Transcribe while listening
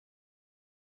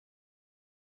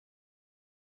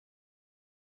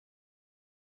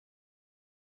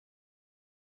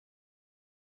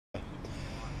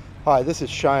Hi, this is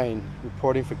Shane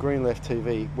reporting for Green Left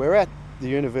TV. We're at the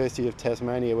University of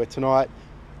Tasmania where tonight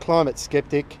climate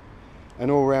skeptic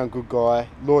and all-round good guy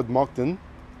Lord Monckton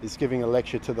is giving a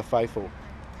lecture to the faithful.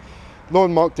 Lord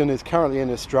Monckton is currently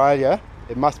in Australia,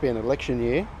 it must be an election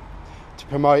year, to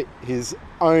promote his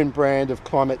own brand of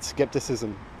climate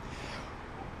skepticism.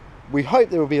 We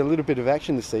hope there will be a little bit of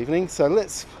action this evening, so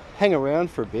let's hang around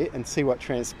for a bit and see what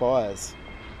transpires.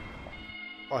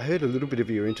 I heard a little bit of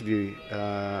your interview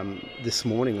this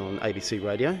morning on ABC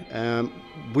Radio.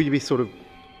 Will you be sort of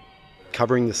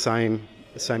covering the same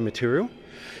material?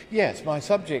 Yes, my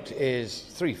subject is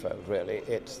threefold really.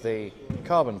 It's the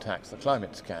carbon tax, the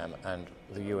climate scam and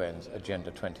the UN's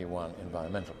Agenda 21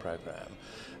 environmental programme.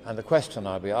 And the question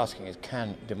I'll be asking is,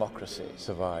 can democracy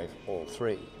survive all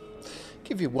three? I'll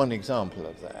give you one example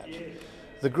of that.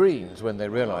 The Greens, when they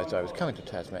realised I was coming to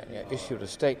Tasmania, issued a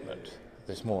statement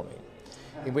this morning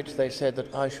in which they said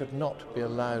that I should not be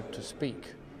allowed to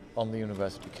speak on the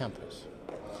university campus.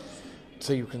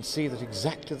 So you can see that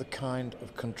exactly the kind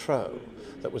of control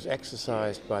that was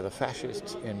exercised by the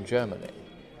fascists in Germany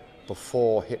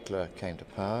before Hitler came to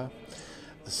power,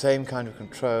 the same kind of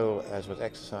control as was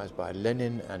exercised by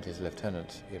Lenin and his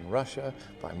lieutenants in Russia,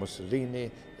 by Mussolini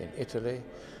in Italy,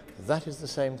 that is the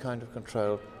same kind of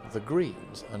control the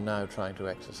Greens are now trying to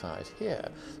exercise here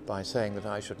by saying that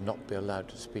I should not be allowed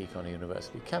to speak on a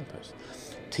university campus.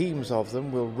 Teams of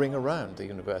them will ring around the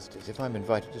universities. If I'm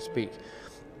invited to speak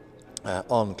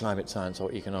on climate science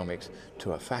or economics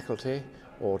to a faculty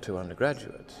or to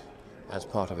undergraduates as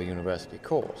part of a university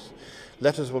course,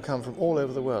 letters will come from all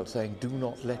over the world saying, do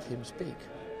not let him speak.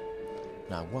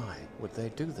 Now, why would they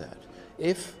do that?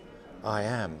 If I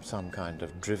am some kind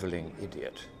of drivelling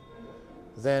idiot,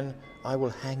 then I will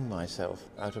hang myself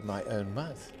out of my own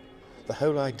mouth. The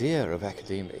whole idea of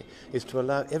academia is to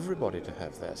allow everybody to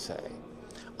have their say.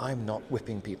 I'm not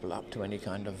whipping people up to any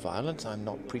kind of violence. I'm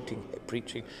not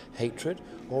preaching hatred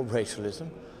or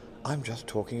racialism. I'm just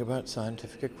talking about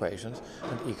scientific equations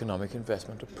and economic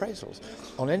investment appraisals.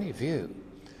 On any view,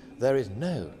 there is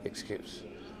no excuse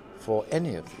for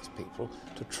any of these people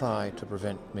to try to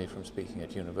prevent me from speaking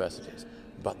at universities.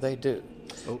 But they do.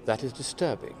 Oh. That is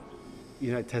disturbing.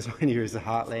 You know, Tasmania is the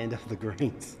heartland of the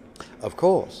Greens. Of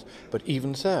course, but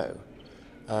even so,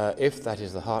 if that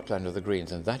is the heartland of the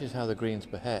Greens, and that is how the Greens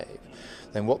behave,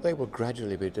 then what they will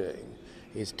gradually be doing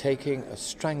is taking a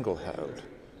stranglehold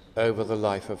over the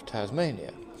life of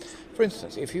Tasmania. For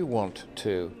instance, if you want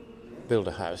to build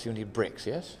a house, you need bricks,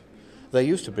 yes? There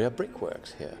used to be a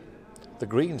brickworks here. The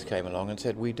Greens came along and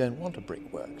said, we don't want a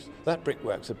brickworks. That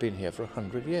brickworks had been here for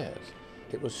 100 years.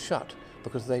 It was shut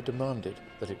because they demanded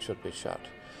that it should be shut.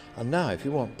 And now, if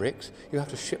you want bricks, you have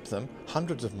to ship them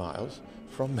hundreds of miles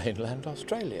from mainland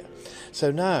Australia. So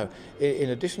now,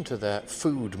 in addition to their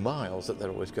food miles that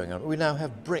they're always going on, we now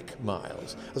have brick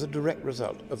miles as a direct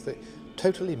result of the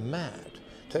totally mad,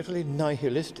 totally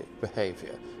nihilistic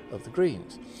behaviour of the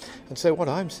Greens. And so what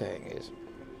I'm saying is,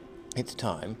 it's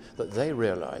time that they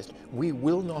realised we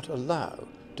will not allow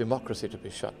democracy to be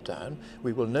shut down.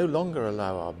 We will no longer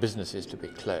allow our businesses to be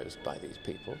closed by these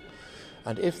people.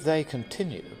 And if they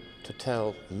continue to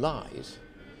tell lies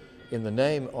in the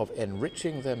name of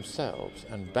enriching themselves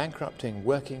and bankrupting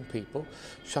working people,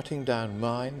 shutting down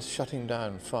mines, shutting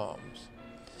down farms,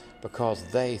 because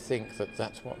they think that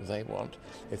that's what they want,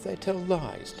 if they tell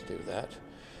lies to do that,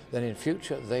 then in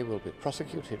future they will be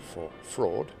prosecuted for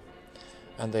fraud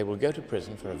and they will go to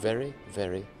prison for a very,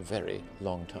 very, very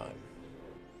long time.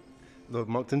 Lord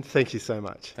Monckton, thank you so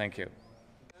much. Thank you.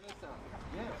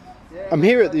 I'm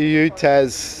here at the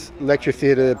UTAS Lecture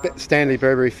Theatre, Stanley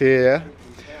Burberry Theatre,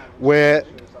 where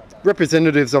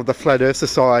representatives of the Flat Earth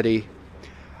Society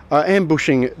are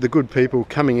ambushing the good people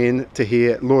coming in to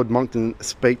hear Lord Monckton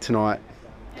speak tonight.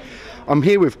 I'm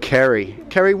here with Carrie.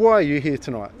 Carrie, why are you here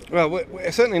tonight? Well,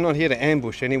 we're certainly not here to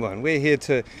ambush anyone. We're here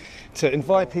to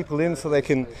invite people in so they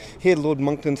can hear Lord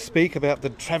Monckton speak about the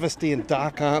travesty and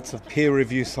dark arts of peer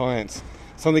review science,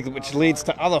 something which leads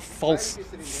to other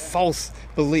false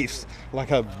beliefs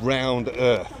like a round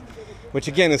Earth, which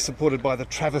again is supported by the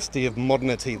travesty of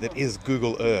modernity that is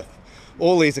Google Earth.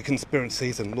 All these are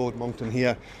conspiracies, and Lord Monckton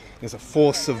here is a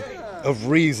force of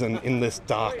reason in this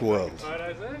dark world.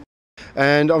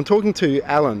 And I'm talking to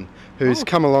Alan, who's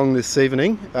come along this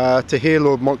evening to hear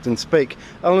Lord Monckton speak.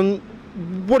 Alan,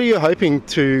 what are you hoping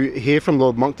to hear from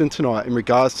Lord Monckton tonight in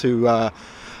regards to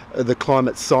the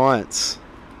climate science?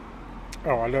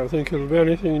 Oh, I don't think it'll be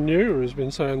anything new. He's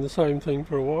been saying the same thing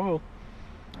for a while.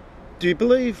 Do you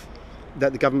believe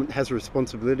that the government has a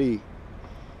responsibility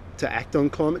to act on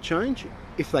climate change,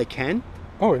 if they can?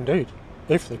 Oh, indeed.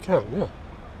 If they can, yeah.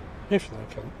 If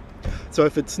they can. So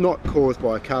if it's not caused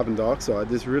by carbon dioxide,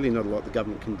 there's really not a lot the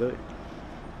government can do.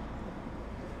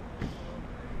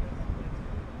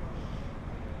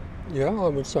 Yeah, I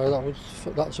would say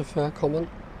that's a fair comment.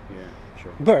 Yeah,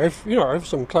 sure. But if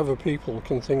some clever people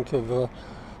can think of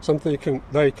something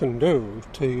they can do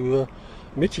to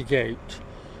mitigate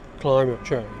climate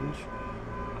change,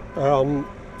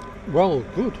 well,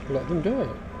 good, let them do it.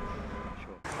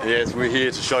 Yes, we're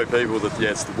here to show people that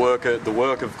yes, the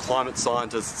work of climate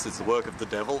scientists is the work of the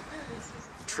devil.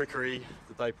 The trickery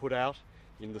that they put out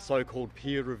in the so-called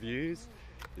peer reviews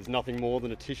is nothing more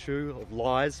than a tissue of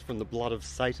lies from the blood of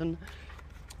Satan.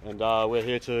 And we're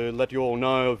here to let you all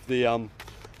know of the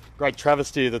great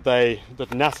travesty that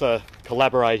NASA,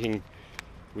 collaborating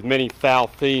with many foul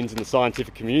fiends in the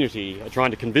scientific community, are trying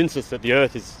to convince us that the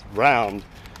Earth is round.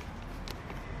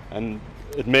 And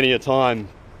at many a time,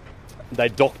 they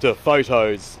doctor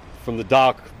photos from the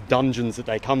dark dungeons that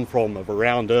they come from of a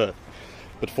round Earth.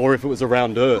 But if it was a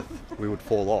round Earth, we would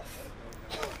fall off.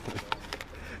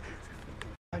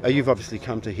 You've obviously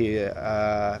come to hear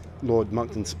Lord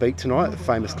Monckton speak tonight, the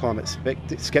famous climate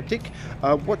skeptic.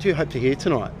 What do you hope to hear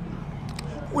tonight?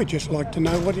 We'd just like to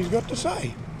know what he's got to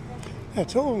say.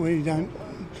 That's all. We don't,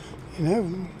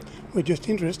 we're just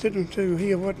interested to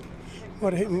hear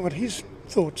what his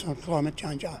thoughts on climate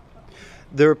change are.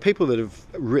 There are people that have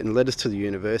written letters to the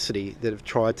university that have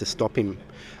tried to stop him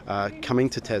coming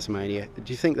to Tasmania.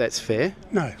 Do you think that's fair?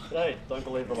 No. Hey, don't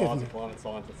believe the lies of climate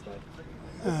scientists, mate.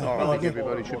 I think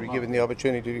everybody should be given the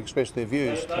opportunity to express their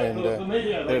views, and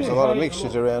there's a lot of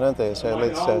mixtures around, aren't there? So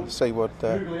let's see what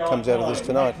comes out of this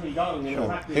tonight.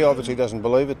 He obviously doesn't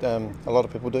believe it. A lot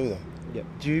of people do, though. Yep.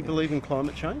 Do you believe in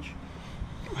climate change?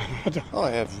 I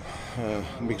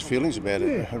have mixed feelings about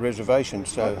it, a reservation.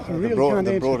 So I really can't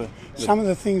answer. Some of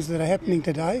the things that are happening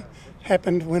today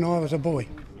happened when I was a boy.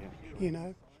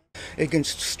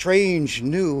 Against strange,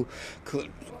 new,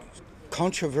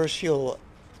 controversial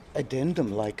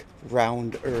addendum like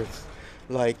round Earth,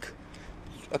 like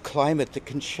a climate that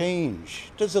can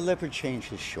change. Does the leopard change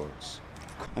his shorts?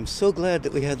 I'm so glad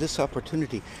that we had this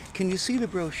opportunity. Can you see the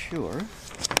brochure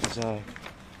as I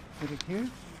put it here?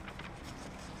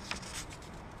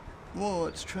 Whoa,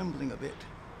 it's trembling a bit.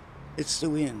 It's the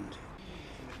wind.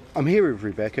 I'm here with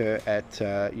Rebecca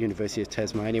at University of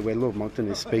Tasmania, where Lord Monckton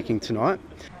is speaking tonight.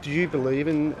 Do you believe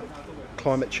in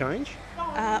climate change?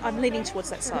 I'm leaning towards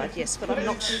that side, yes, but I'm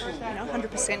not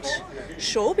 100%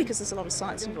 sure because there's a lot of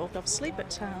science involved, obviously,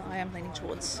 but I am leaning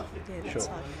towards that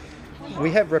side.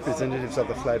 We have representatives of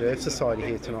the Flat Earth Society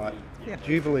here tonight. Yeah.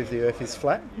 Do you believe the Earth is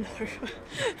flat? No.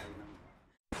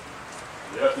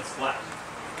 The Earth is flat.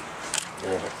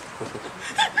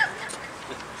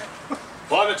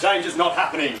 Climate change is not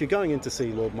happening. You're going in to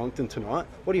see Lord Monckton tonight.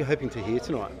 What are you hoping to hear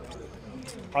tonight?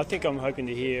 I think I'm hoping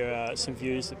to hear some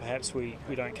views that perhaps we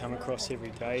don't come across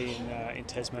every day in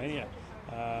Tasmania.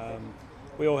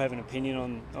 We all have an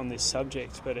opinion on this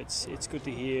subject, but it's good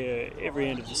to hear every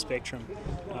end of the spectrum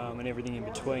and everything in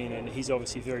between. And he's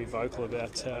obviously very vocal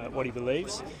about what he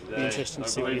believes. It'll be interesting to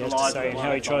see what he has to say and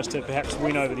how he tries to perhaps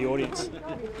win over the audience.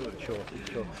 Sure.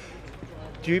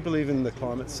 Do you believe in the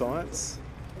climate science?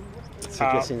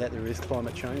 Suggesting that there is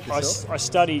climate change yourself? I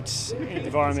studied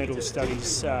environmental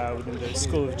studies within the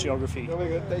School of Geography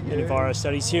and Enviro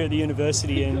Studies here at the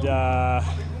university, and a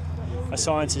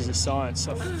science is a science.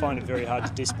 I find it very hard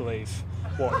to disbelieve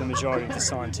what the majority of the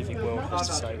scientific world has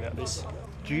to say about this.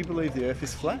 Do you believe the Earth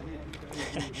is flat?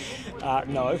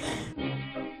 No.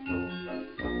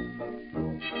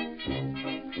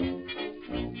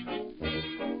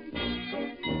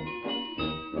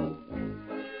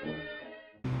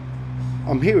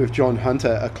 I'm here with John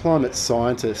Hunter, a climate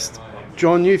scientist.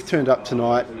 John, you've turned up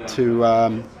tonight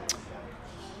to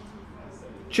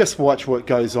just watch what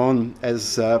goes on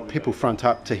as people front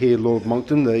up to hear Lord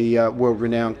Monckton, the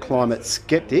world-renowned climate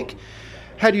skeptic.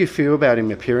 How do you feel about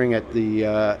him appearing at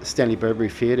the Stanley Burberry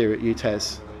Theatre at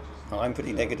UTAS? I'm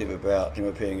pretty negative about him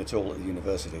appearing at all at the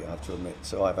university, I have to admit.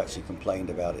 So I've actually complained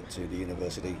about it to the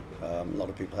university. A lot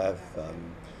of people have.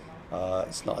 I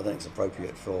don't think it's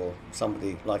appropriate for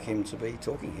somebody like him to be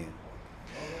talking here.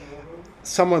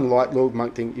 Someone like Lord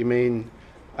Monckton, you mean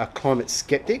a climate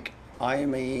skeptic? I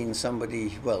mean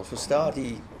somebody, well, for a start,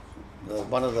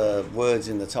 one of the words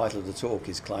in the title of the talk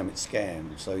is climate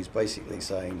scam. So he's basically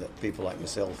saying that people like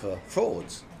myself are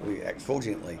frauds. We act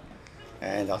fraudulently.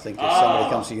 And I think if somebody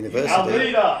comes to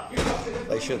university,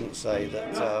 they shouldn't say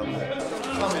that... Come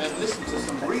in and listen to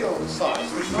some real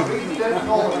science, which we don't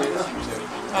normally listen to.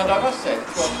 And I must say, to our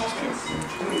costume,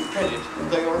 credit,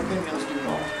 though your opinions do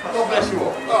not. God bless you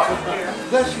all.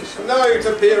 Bless you. No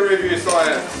to peer review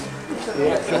science.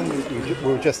 Yeah, John,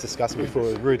 we were just discussing before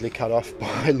we were rudely cut off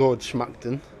by Lord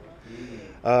Monckton.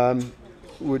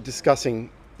 We were discussing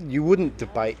you wouldn't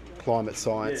debate climate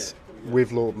science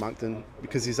with Lord Monckton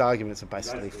because his arguments are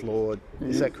basically flawed.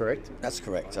 Is that correct? That's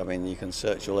correct. I mean, you can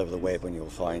search all over the web and you'll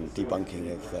find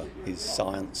debunking of his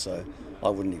science, so I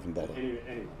wouldn't even bother.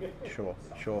 Sure.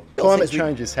 Climate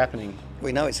change is happening.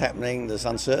 We know it's happening. There's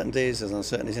uncertainties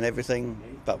in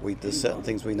everything, but there's certain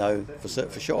things we know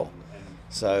for sure.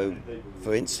 So,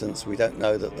 for instance, we don't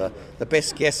know that the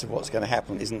best guess of what's going to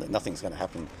happen isn't that nothing's going to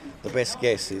happen. The best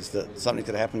guess is that something's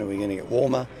going to happen and we're going to get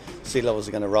warmer, sea levels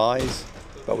are going to rise,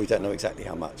 but we don't know exactly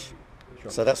how much.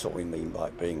 Sure. So that's what we mean by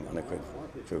being unequivocal.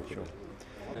 Sure.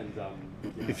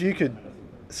 If you could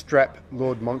strap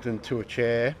Lord Monckton to a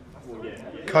chair,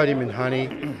 coat him in honey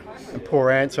and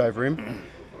pour ants over him,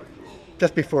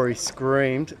 just before he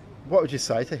screamed, what would you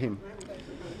say to him?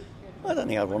 I don't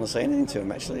think I'd want to say anything to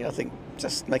him, actually. I think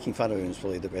just making fun of him is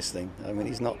probably the best thing. I mean,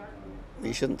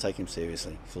 you shouldn't take him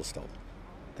seriously, full stop.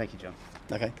 Thank you, John.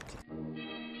 Okay.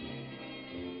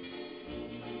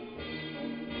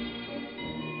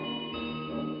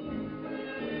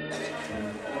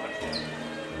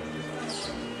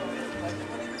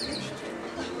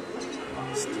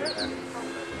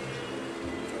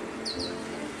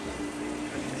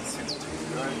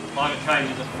 Climate change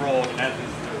is a fraud, and as is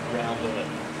the ground of it.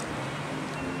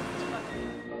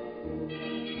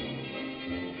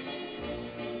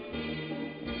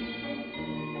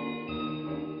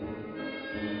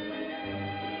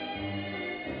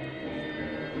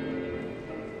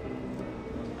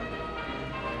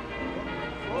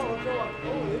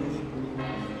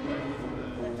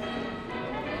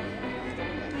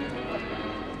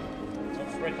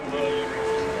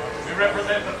 We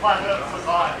represent the Flat Earth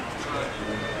Society.